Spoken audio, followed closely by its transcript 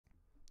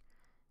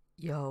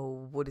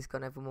Yo, what is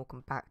going on everyone?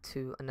 Welcome back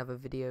to another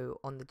video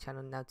on the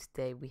channel. Now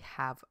today we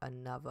have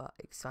another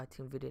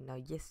exciting video. Now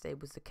yesterday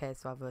was the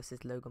KSI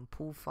versus Logan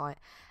pool fight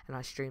and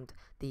I streamed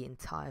the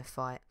entire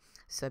fight.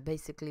 So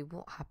basically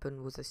what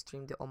happened was I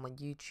streamed it on my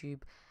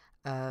YouTube.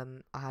 I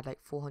had like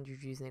 400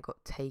 views and it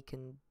got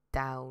taken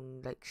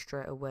down like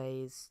straight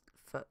away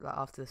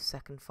after the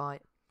second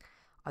fight.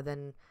 I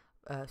then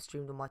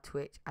streamed on my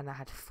Twitch and I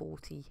had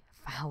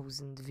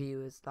 40,000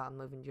 viewers. That I'm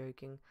not even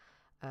joking.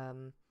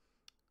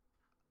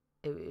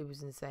 It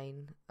was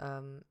insane.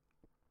 And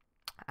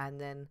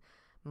then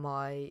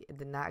my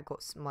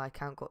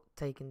account got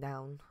taken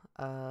down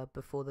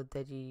before the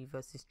Deji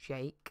versus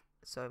Jake,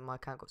 so my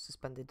account got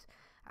suspended,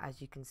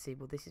 as you can see.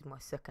 Well, this is my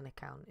second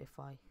account. If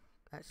I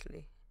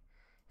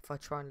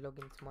try and log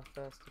into my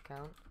first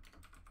account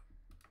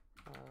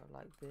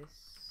like this,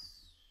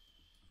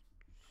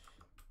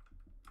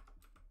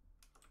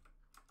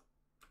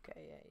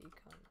 okay, yeah, you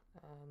can't.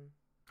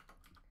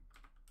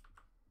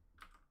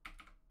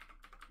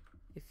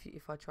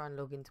 If I try and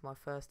log into my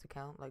first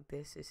account like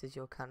this, it says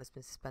your account has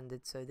been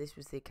suspended. So this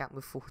was the account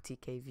with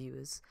 40k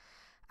viewers,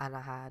 and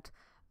I had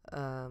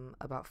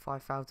about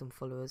 5,000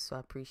 followers, so I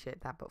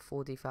appreciate that, but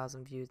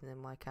 40,000 views, and then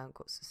my account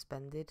got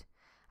suspended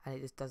and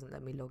it just doesn't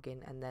let me log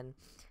in. And then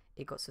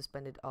it got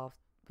suspended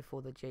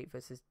before the Jake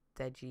versus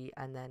Deji,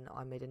 and then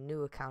I made a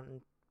new account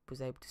and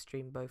was able to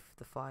stream both of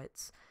the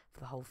fights. For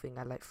the whole thing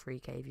I had like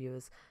 3k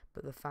viewers,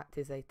 but the fact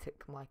is they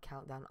took my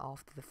account down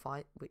after the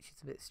fight, which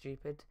is a bit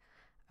stupid.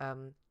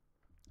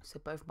 So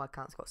both my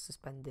accounts got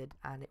suspended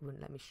and it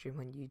wouldn't let me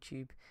stream on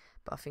YouTube,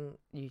 but I think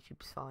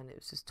YouTube's fine. It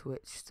was just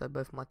Twitch, so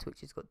both my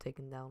Twitches got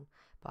taken down,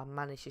 but I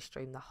managed to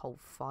stream the whole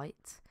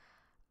fight.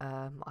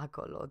 I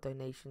got a lot of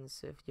donations,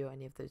 so if you're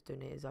any of those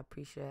donators, I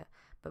appreciate it.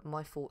 But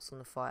my thoughts on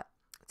the fight,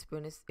 to be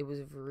honest, it was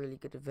a really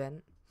good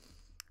event,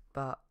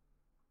 but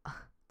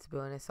to be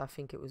honest, I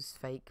think it was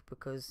fake,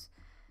 because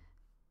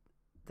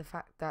the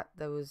fact that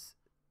there was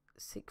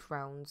 6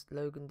 rounds,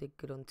 Logan did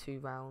good on 2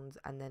 rounds,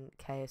 and then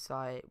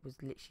KSI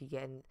was literally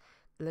getting,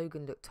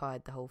 Logan looked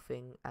tired the whole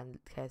thing, and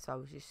KSI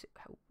was just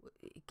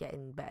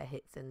getting better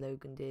hits than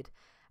Logan did,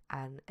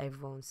 and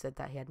everyone said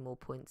that he had more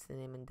points than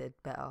him and did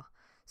better.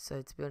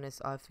 So to be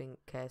honest, I think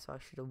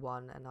KSI should have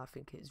won, and I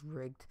think it's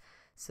rigged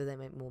so they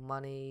make more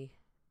money,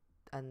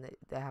 and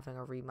they're having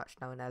a rematch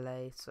now in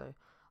LA, so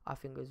I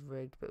think it was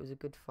rigged. But it was a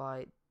good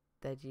fight.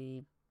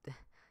 Deji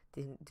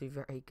didn't do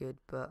very good,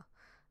 but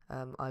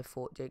I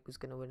thought Jake was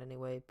going to win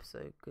anyway, so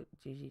good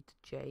GG to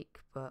Jake.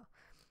 But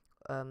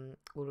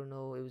all in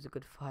all, it was a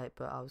good fight,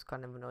 but I was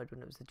kind of annoyed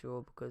when it was a draw,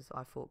 because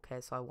I thought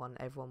KSI won.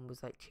 Everyone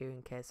was like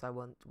cheering KSI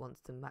won once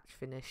the match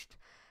finished,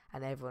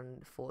 and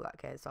everyone thought that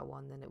KSI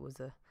won, then it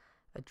was a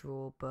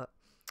draw. But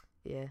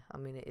yeah, I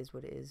mean, it is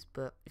what it is.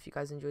 But if you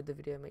guys enjoyed the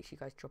video, make sure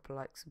you guys drop a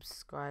like,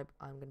 subscribe.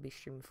 I'm going to be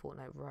streaming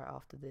Fortnite right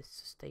after this,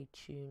 so stay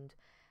tuned.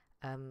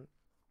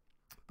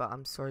 But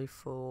I'm sorry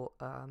for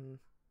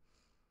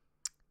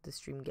the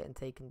stream getting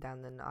taken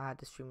down. Then I had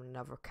to stream on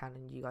another account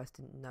and you guys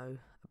didn't know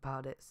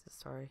about it, so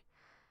sorry.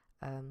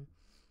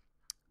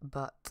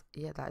 But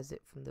yeah, that is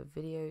it from the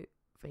video.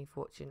 Thank you for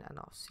watching, and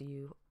I'll see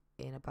you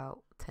in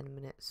about 10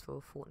 minutes for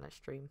a Fortnite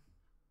stream.